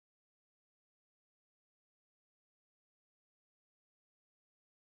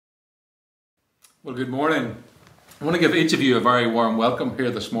Well, good morning. I want to give each of you a very warm welcome here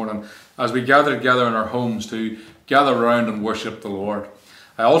this morning as we gather together in our homes to gather around and worship the Lord.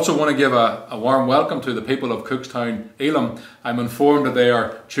 I also want to give a warm welcome to the people of Cookstown, Elam. I'm informed that they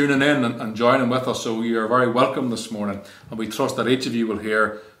are tuning in and joining with us, so you are very welcome this morning, and we trust that each of you will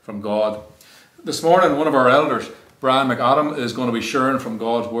hear from God. This morning, one of our elders, Brian McAdam, is going to be sharing from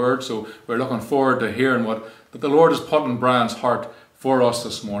God's Word, so we're looking forward to hearing what the Lord has put in Brian's heart for us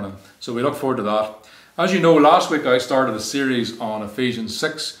this morning. So we look forward to that. As you know, last week I started a series on Ephesians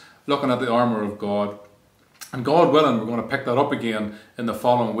 6, looking at the armour of God. And God willing, we're going to pick that up again in the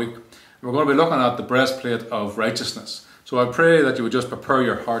following week. We're going to be looking at the breastplate of righteousness. So I pray that you would just prepare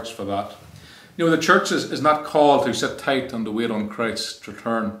your hearts for that. You know, the church is not called to sit tight and to wait on Christ's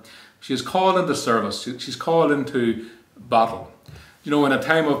return. She is called into service. She's called into battle. You know, in a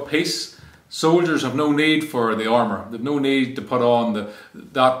time of peace, soldiers have no need for the armour. They've no need to put on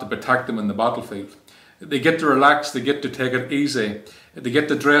that to protect them in the battlefield. They get to relax, they get to take it easy. They get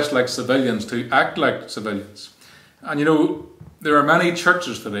to dress like civilians, to act like civilians. And you know, there are many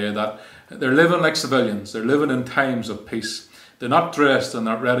churches today that they're living like civilians. They're living in times of peace. They're not dressed and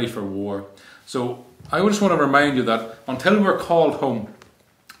not ready for war. So I just want to remind you that until we're called home,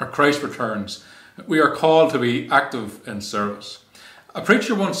 or Christ returns, we are called to be active in service. A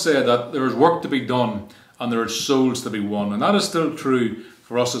preacher once said that there is work to be done and there are souls to be won. And that is still true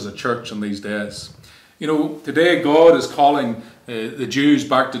for us as a church in these days. You know, today God is calling the Jews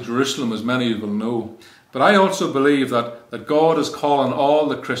back to Jerusalem, as many will know. But I also believe that God is calling all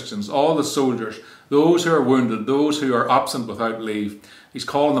the Christians, all the soldiers, those who are wounded, those who are absent without leave. He's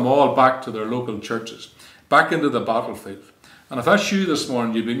calling them all back to their local churches, back into the battlefield. And if that's you this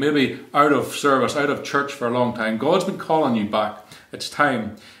morning, you've been maybe out of service, out of church for a long time, God's been calling you back. It's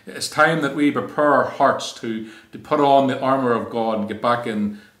time. It's time that we prepare our hearts to put on the armour of God and get back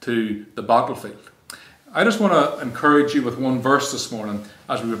into the battlefield. I just want to encourage you with one verse this morning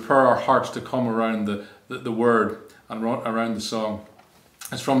as we prepare our hearts to come around the Word and around the song.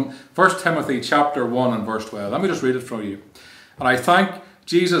 It's from 1 Timothy chapter 1 and verse 12. Let me just read it for you. And I thank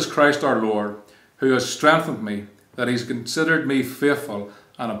Jesus Christ our Lord, who has strengthened me, that he's considered me faithful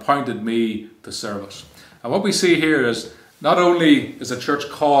and appointed me to service. And what we see here is not only is the church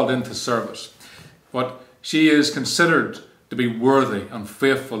called into service, but she is considered to be worthy and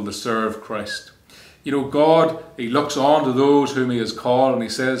faithful to serve Christ. You know, God, he looks on to those whom he has called and he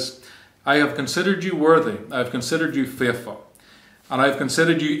says, I have considered you worthy, I have considered you faithful, and I have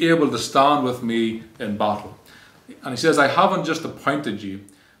considered you able to stand with me in battle. And he says, I haven't just appointed you,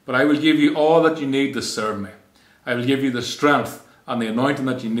 but I will give you all that you need to serve me. I will give you the strength and the anointing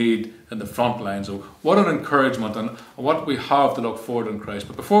that you need in the front line. So what an encouragement and what we have to look forward in Christ.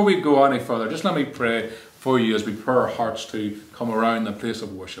 But before we go any further, just let me pray for you as we prepare our hearts to come around the place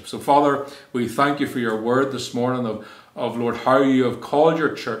of worship. So Father, we thank you for your word this morning of Lord, how you have called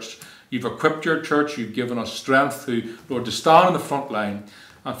your church. You've equipped your church. You've given us strength to, Lord, to stand in the front line.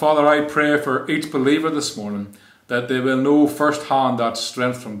 And Father, I pray for each believer this morning that they will know firsthand that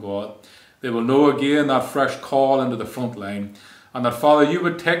strength from God. They will know again that fresh call into the front line. And that, Father, you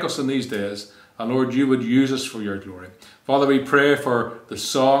would take us in these days. And Lord, you would use us for your glory. Father, we pray for the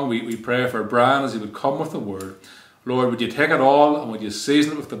song. We pray for Brian as he would come with the word. Lord, would you take it all and would you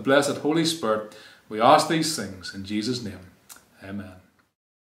season it with the blessed Holy Spirit? We ask these things in Jesus' name. Amen.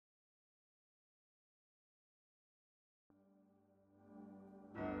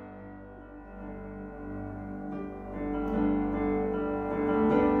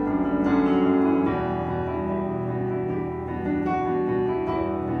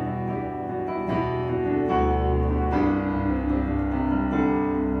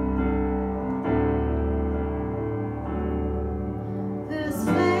 The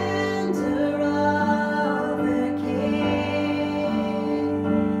splendor of the King.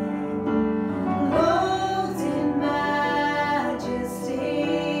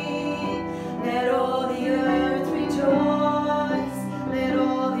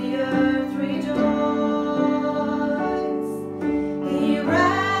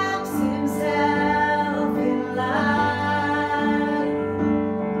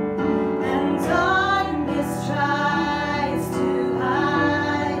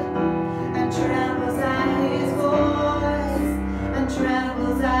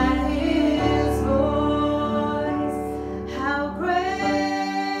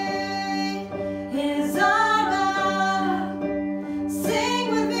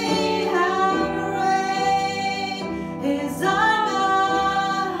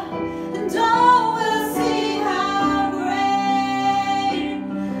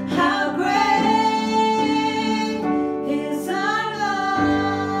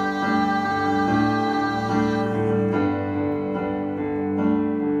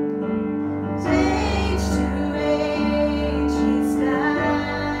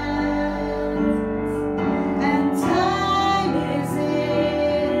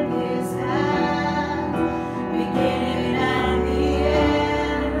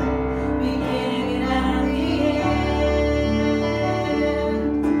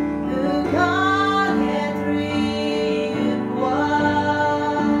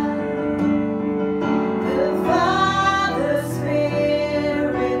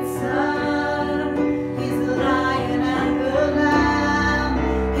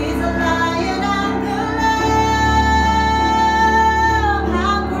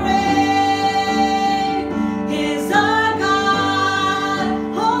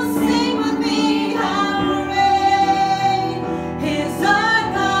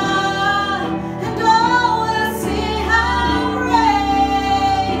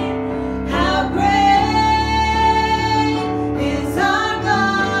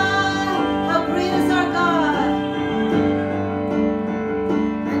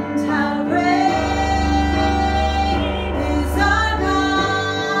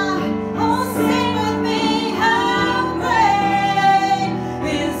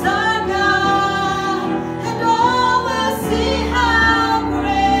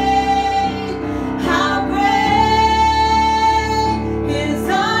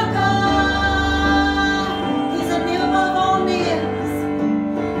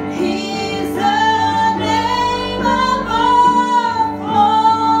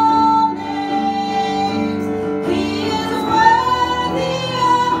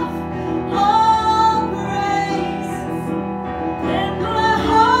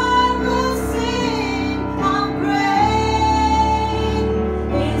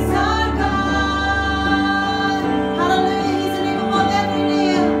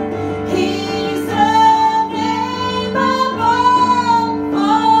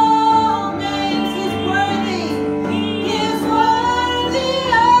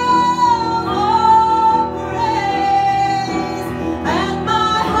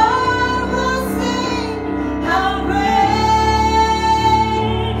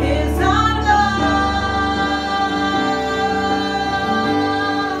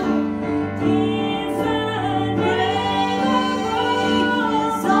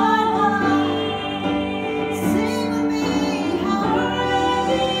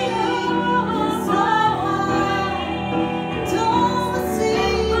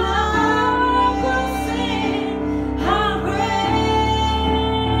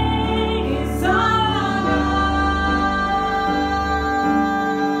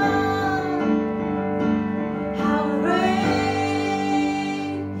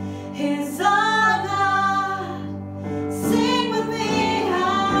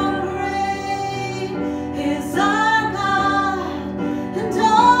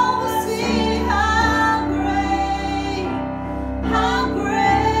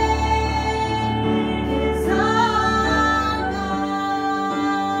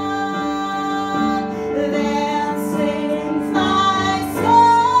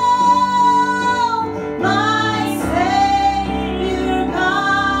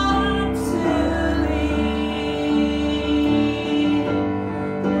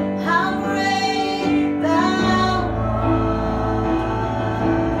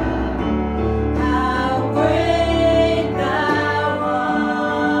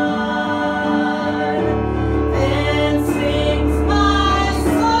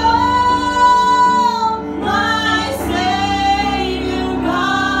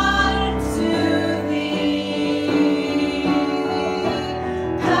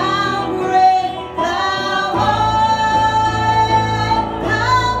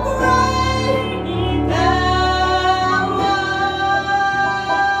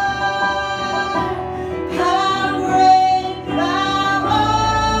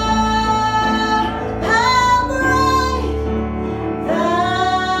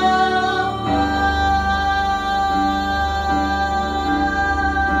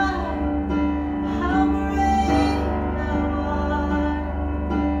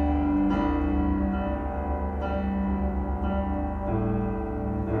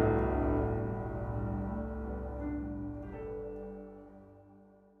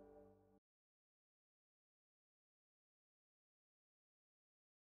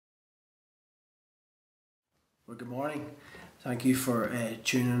 Well, good morning. Thank you for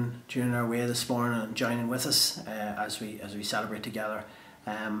tuning our way this morning and joining with us as we celebrate together.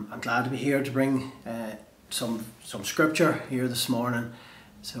 I'm glad to be here to bring some scripture here this morning.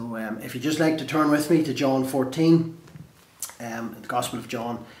 So if you'd just like to turn with me to John 14, the Gospel of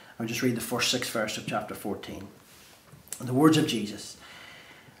John, I'll just read the first 6 verses of chapter 14. The words of Jesus.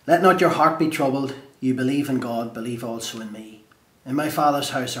 Let not your heart be troubled. You believe in God, believe also in me. In my Father's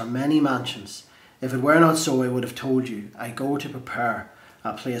house are many mansions. If it were not so, I would have told you, I go to prepare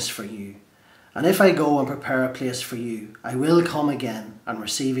a place for you. And if I go and prepare a place for you, I will come again and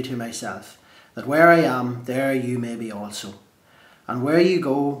receive you to myself, that where I am, there you may be also. And where I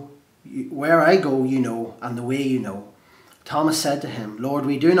go, you know, and the way you know. Thomas said to him, Lord,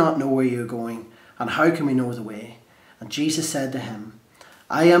 we do not know where you are going, and how can we know the way? And Jesus said to him,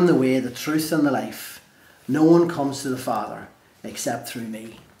 I am the way, the truth, and the life. No one comes to the Father except through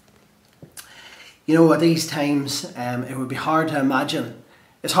me. You know, at these times, it would be hard to imagine.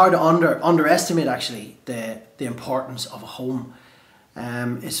 It's hard to underestimate, actually, the importance of a home.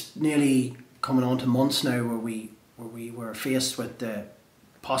 It's nearly coming on to months now where we were faced with the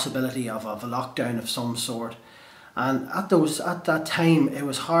possibility of a lockdown of some sort, and at that time, it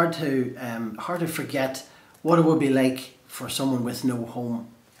was hard to forget what it would be like for someone with no home.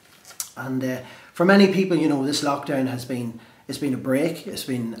 And for many people, you know, this lockdown has been. It's been a break, it's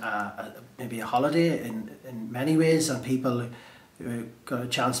been maybe a holiday in many ways, and people got a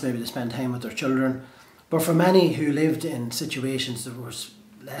chance maybe to spend time with their children. But for many who lived in situations that was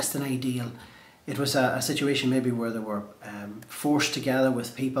less than ideal, it was a situation maybe where they were forced together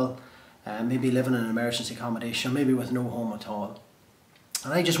with people, maybe living in an emergency accommodation, maybe with no home at all.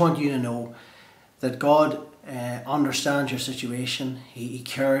 And I just want you to know that God understands your situation. He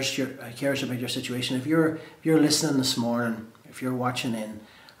cares about your situation. If you're listening this morning, if you're watching in,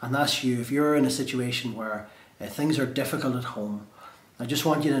 and that's you, if you're in a situation where things are difficult at home, I just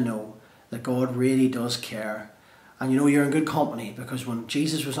want you to know that God really does care. And you know, you're in good company, because when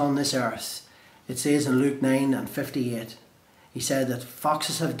Jesus was on this earth, it says in Luke 9:58, he said that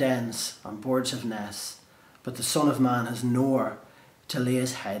foxes have dens and birds have nests, but the Son of Man has nowhere to lay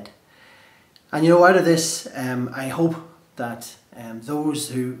his head. And you know, out of this, I hope that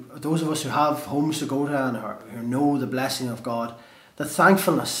those of us who have homes to go to and who know the blessing of God, that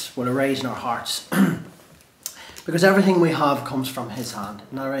thankfulness will arise in our hearts. Because everything we have comes from his hand,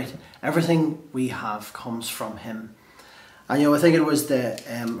 isn't that right? Everything we have comes from him. And you know, I think it was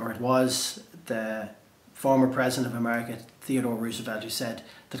the former president of America, Theodore Roosevelt, who said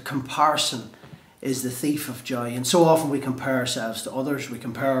that comparison is the thief of joy. And so often we compare ourselves to others, we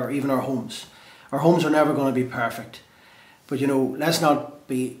compare even our homes. Our homes are never going to be perfect. But you know, let's not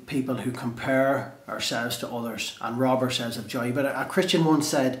be people who compare ourselves to others and rob ourselves of joy. But a Christian once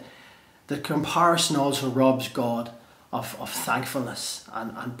said that comparison also robs God of thankfulness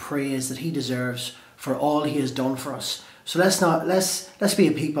and praise that he deserves for all he has done for us. So let's be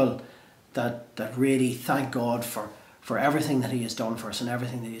a people that really thank God for everything that he has done for us and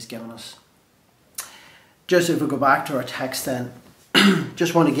everything that he has given us. Just if we go back to our text then,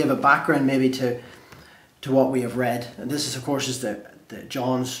 just want to give a background maybe to what we have read. And this is, of course, the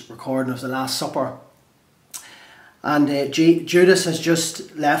John's recording of the Last Supper. And Judas has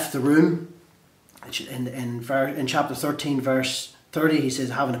just left the room. In chapter 13, verse 30, he says,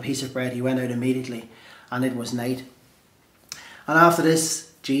 having a piece of bread, he went out immediately, and it was night. And after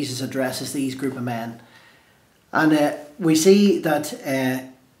this, Jesus addresses these group of men. And we see that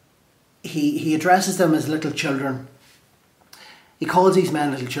he addresses them as little children. He calls these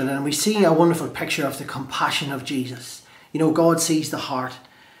men little children, and we see a wonderful picture of the compassion of Jesus. You know, God sees the heart,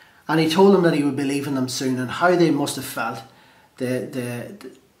 and he told them that he would believe in them soon, and how they must have felt.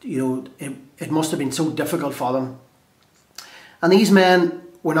 It must have been so difficult for them. And these men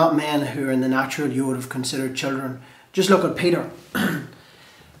were not men who in the natural you would have considered children. Just look at Peter.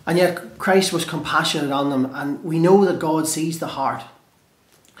 And yet Christ was compassionate on them, and we know that God sees the heart.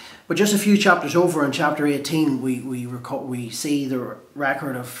 But just a few chapters over, in chapter 18, we see the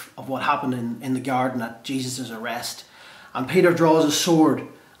record of what happened in the garden at Jesus' arrest. And Peter draws a sword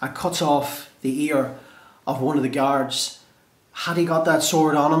and cuts off the ear of one of the guards. Had he got that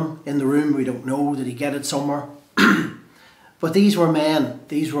sword on him in the room? We don't know. Did he get it somewhere? But these were men.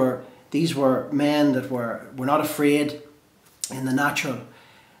 These were men that were not afraid in the natural,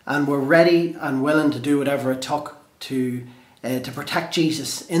 and were ready and willing to do whatever it took to protect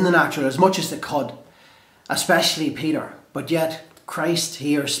Jesus in the natural as much as they could, especially Peter. But yet Christ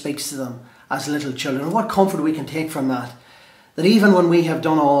here speaks to them as little children. What comfort we can take from that, that even when we have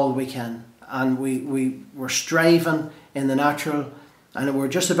done all we can and we're striving in the natural and we're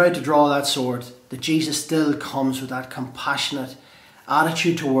just about to draw that sword, that Jesus still comes with that compassionate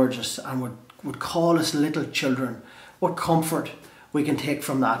attitude towards us and would call us little children. What comfort we can take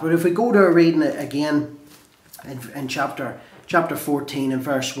from that. But if we go to our reading it again in chapter 14 and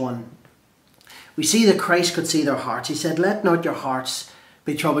verse 1, we see that Christ could see their hearts. He said, let not your hearts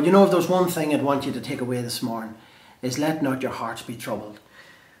be troubled. You know, if there's one thing I'd want you to take away this morning, is let not your hearts be troubled.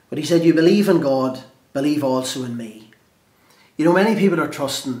 But he said, you believe in God, believe also in me. You know, many people are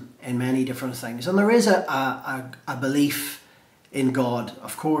trusting in many different things. And there is a belief in God.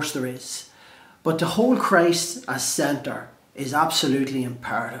 Of course there is. But to hold Christ as centre is absolutely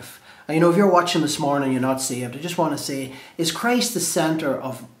imperative. And you know, if you're watching this morning and you're not saved, I just want to say, is Christ the centre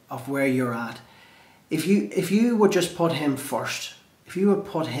of where you're at? If you would just put him first, if you would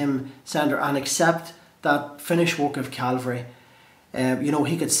put him centre and accept that finished work of Calvary, you know,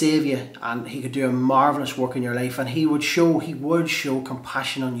 he could save you and he could do a marvellous work in your life, and he would show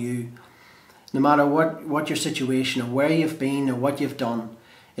compassion on you. No matter what your situation or where you've been or what you've done,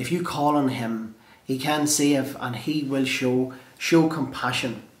 if you call on him, he can save and he will show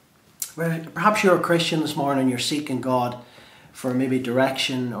compassion. Perhaps you're a Christian this morning and you're seeking God for maybe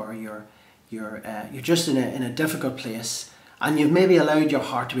direction, or you're just in a difficult place, and you've maybe allowed your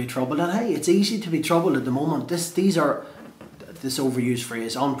heart to be troubled. And hey, it's easy to be troubled at the moment. These are, this overused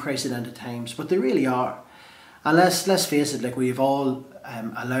phrase, unprecedented times, but they really are. And let's face it, like, we've all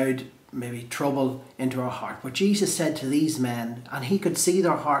allowed maybe trouble into our heart. But Jesus said to these men, and he could see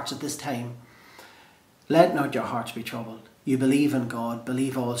their hearts at this time, let not your hearts be troubled. You believe in God,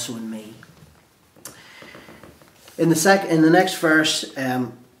 believe also in me. In the next verse,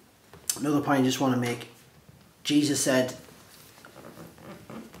 another point I just want to make, Jesus said,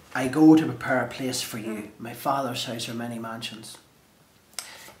 I go to prepare a place for you. My Father's house are many mansions.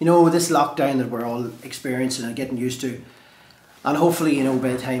 You know, this lockdown that we're all experiencing and getting used to, and hopefully, you know,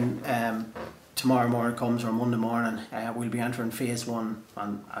 by the time tomorrow morning comes, or Monday morning, we'll be entering phase 1,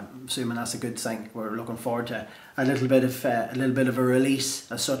 and I'm assuming that's a good thing. We're looking forward to a little bit of a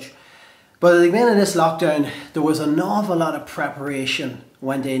release as such. But at the beginning of this lockdown, there was an awful lot of preparation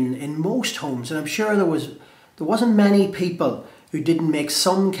went in most homes, and I'm sure there wasn't many people who didn't make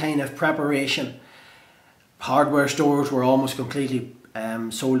some kind of preparation. Hardware stores were almost completely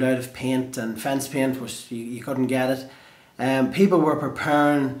sold out of paint, and fence paint you couldn't get it. People were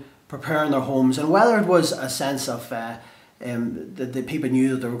preparing their homes, and whether it was a sense of that the people knew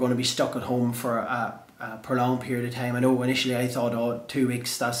that they were going to be stuck at home for a prolonged period of time. I know initially I thought, oh, 2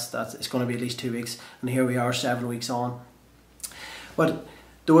 weeks, that's it's going to be at least 2 weeks, and here we are 7 weeks on. But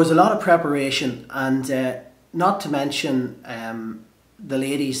there was a lot of preparation, and not to mention the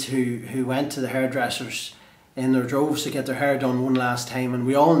ladies who went to the hairdressers in their droves to get their hair done one last time, and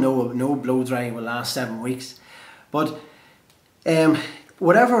we all know no blow dry will last 7 weeks. But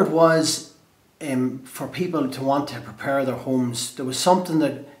whatever it was, for people to want to prepare their homes, there was something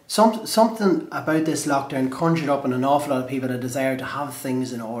about this lockdown conjured up in an awful lot of people a desire to have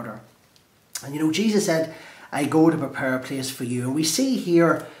things in order. And you know, Jesus said, I go to prepare a place for you. And we see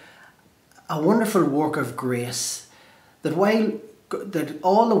here a wonderful work of grace, that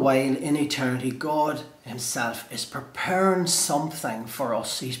all the while in eternity, God himself is preparing something for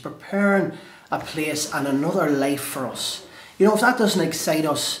us. He's preparing a place and another life for us. You know, if that doesn't excite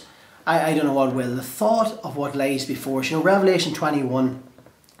us, I don't know what will. The thought of what lies before us. You know, Revelation 21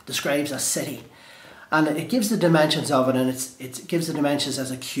 describes a city, and it gives the dimensions of it, and it gives the dimensions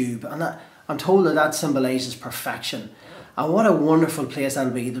as a cube, and I'm told that symbolises perfection. And what a wonderful place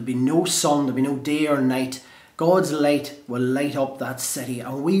that'll be. There'll be no sun, there'll be no day or night. God's light will light up that city,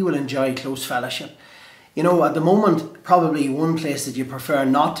 and we will enjoy close fellowship. You know, at the moment, probably one place that you prefer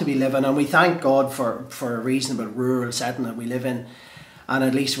not to be living, and we thank God for a reasonable rural setting that we live in, and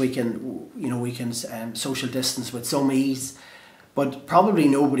at least we can social distance with some ease. But probably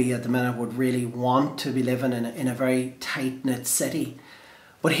nobody at the minute would really want to be living in a very tight-knit city.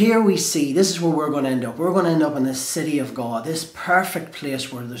 But here we see, this is where we're going to end up. We're going to end up in this city of God, this perfect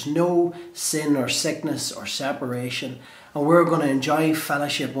place where there's no sin or sickness or separation. And we're going to enjoy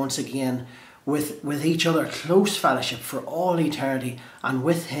fellowship once again with each other, close fellowship for all eternity, and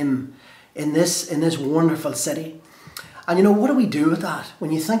with him in this wonderful city. And you know, what do we do with that?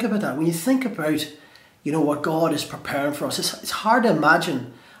 When you think about that, when you think about, you know, what God is preparing for us, it's hard to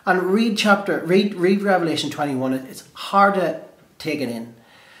imagine. And read Revelation 21, it's hard to take it in.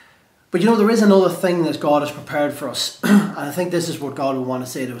 But you know, there is another thing that God has prepared for us. And I think this is what God will want to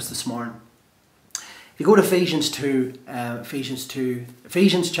say to us this morning. If you go to Ephesians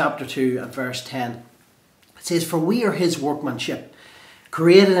chapter 2 and verse 10, it says, for we are his workmanship,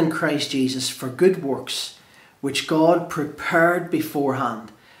 created in Christ Jesus for good works, which God prepared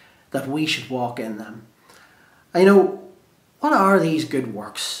beforehand that we should walk in them. And what are these good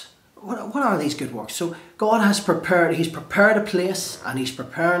works? What are these good works? So God has prepared, He's prepared a place, and He's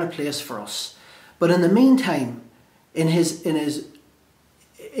preparing a place for us. But in the meantime, in his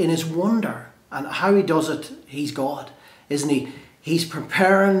wonder and how He does it, He's God, isn't He? He's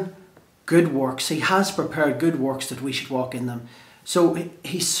preparing good works. He has prepared good works that we should walk in them. So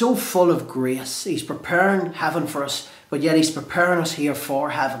He's so full of grace. He's preparing heaven for us, but yet He's preparing us here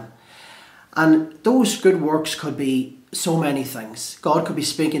for heaven. And those good works could be so many things. God could be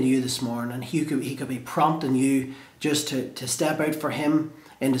speaking to you this morning, and He could be prompting you just to step out for Him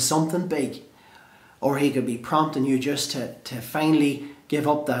into something big. Or He could be prompting you just to finally give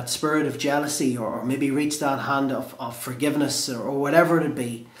up that spirit of jealousy, or maybe reach that hand of forgiveness, or whatever it would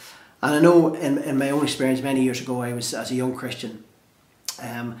be. And I know in my own experience many years ago, I was, as a young Christian,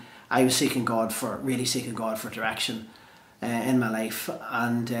 I was really seeking God for direction in my life.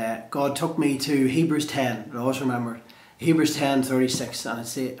 And God took me to Hebrews 10, I always remember it. Hebrews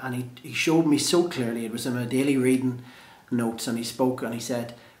 10:36, and he showed me so clearly. It was in my daily reading notes, and He spoke and He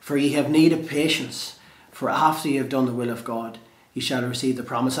said, "For ye have need of patience, for after ye have done the will of God, ye shall receive the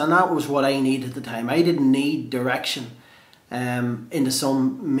promise." And that was what I needed at the time. I didn't need direction into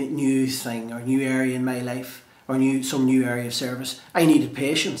some new thing or new area in my life, or some new area of service. I needed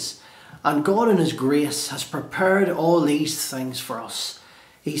patience. And God in His grace has prepared all these things for us.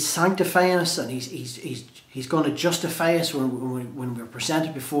 He's sanctifying us, and He's going to justify us when we're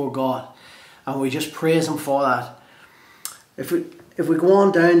presented before God. And we just praise Him for that. If we go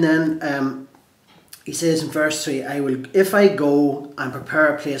on down then, He says in verse 3, "If I go and prepare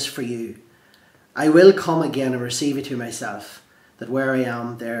a place for you, I will come again and receive you to myself, that where I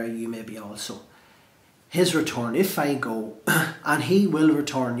am, there you may be also." His return, if I go, and He will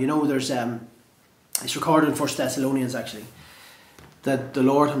return. There's it's recorded in 1 Thessalonians actually, that the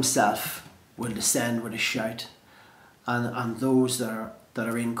Lord Himself will descend with a shout, and those that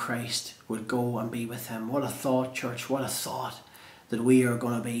are in Christ will go and be with Him. What a thought, church! What a thought that we are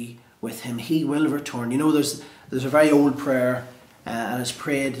going to be with Him. He will return. There's a very old prayer, and it's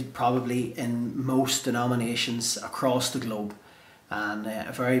prayed probably in most denominations across the globe, and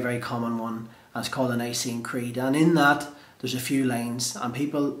a very, very common one. And it's called the Nicene Creed. And in that, there's a few lines, and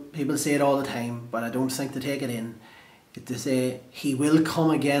people say it all the time, but I don't think they take it in. They say, "He will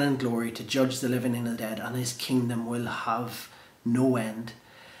come again in glory to judge the living and the dead, and His kingdom will have no end."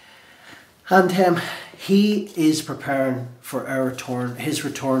 And He is preparing for our return, His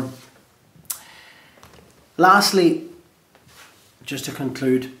return. Lastly, just to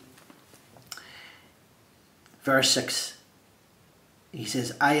conclude, verse 6, He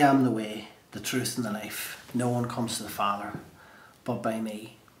says, "I am the way, the truth and the life. No one comes to the Father but by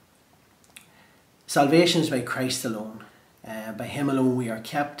me." Salvation is by Christ alone. By Him alone we are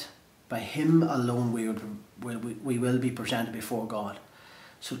kept. By Him alone we will be presented before God.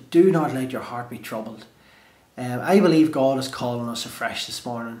 So do not let your heart be troubled. I believe God is calling us afresh this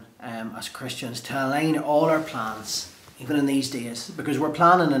morning as Christians to align all our plans, even in these days, because we're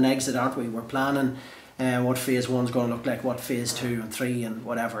planning an exit, aren't we? We're planning what phase 1's going to look like, what phase 2 and 3 and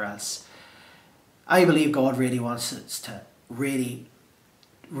whatever else. I believe God really wants us to really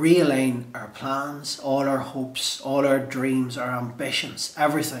realign our plans, all our hopes, all our dreams, our ambitions,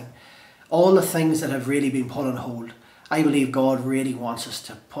 everything. All the things that have really been put on hold. I believe God really wants us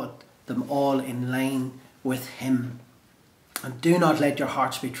to put them all in line with Him. And do not let your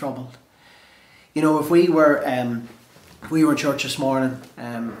hearts be troubled. If we were in church this morning,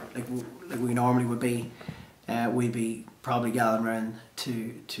 like we normally would be, we'd be probably gathering around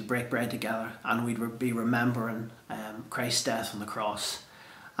to break bread together, and we'd be remembering Christ's death on the cross.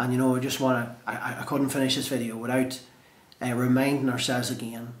 And I couldn't finish this video without reminding ourselves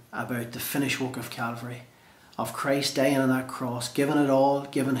again about the finished work of Calvary, of Christ dying on that cross, giving it all,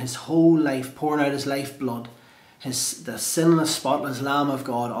 giving His whole life, pouring out His lifeblood, the sinless, spotless Lamb of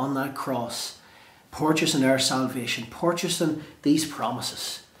God on that cross, purchasing our salvation, purchasing these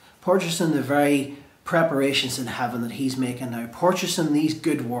promises, purchasing the very preparations in heaven that He's making now, purchasing these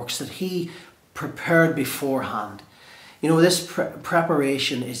good works that He prepared beforehand. This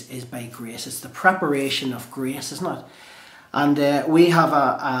preparation is by grace. It's the preparation of grace, isn't it? And we have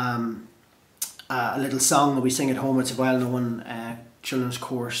a little song that we sing at home. It's a well-known children's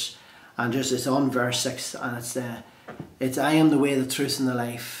course, and it's on verse 6, and it's "I am the way, the truth and the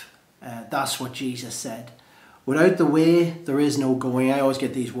life." That's what Jesus said. Without the way, there is no going. I always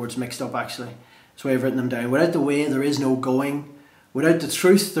get these words mixed up, actually. That's why I've written them down. Without the way, there is no going. Without the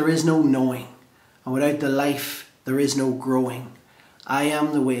truth, there is no knowing. And without the life, there is no growing. I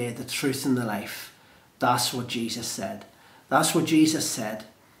am the way, the truth and the life. That's what Jesus said. That's what Jesus said.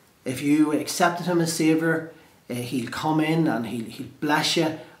 If you accepted him as Saviour, he'll come in and he'll bless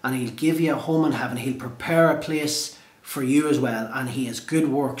you, and he'll give you a home in heaven. He'll prepare a place for you as well, and he has good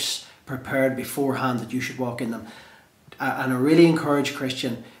works prepared beforehand that you should walk in them. And I really encourage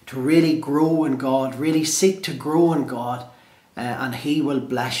Christian to really grow in God, really seek to grow in God, and he will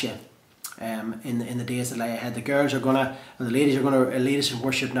bless you in the days that lie ahead. The girls are gonna, and the ladies are gonna lead us in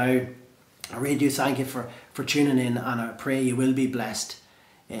worship now. I really do thank you for tuning in, and I pray you will be blessed.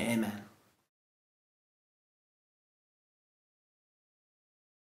 Amen.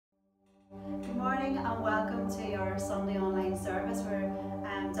 Good morning and welcome to our Sunday online service. We're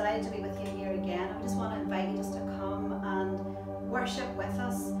delighted to be with you here again. I just want to invite you just to come and worship with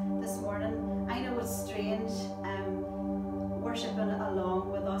us this morning. I know it's strange worshiping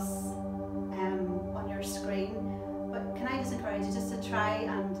along with us on your screen, but can I just encourage you just to try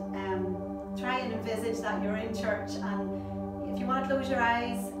and envisage that you're in church, and if you want to close your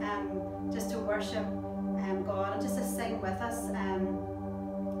eyes, just to worship God and just to sing with us.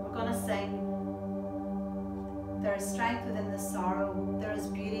 We're going to sing, "There is strength within the sorrow, there is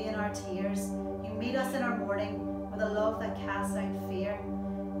beauty in our tears. You meet us in our mourning with a love that casts out fear.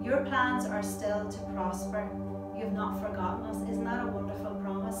 Your plans are still to prosper. You have not forgotten us." Isn't that a wonderful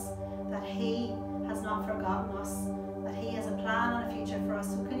promise? That he has not forgotten us, that he has a plan and a future for us.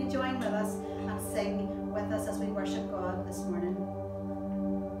 So can you join with us and sing with us as we worship God this morning?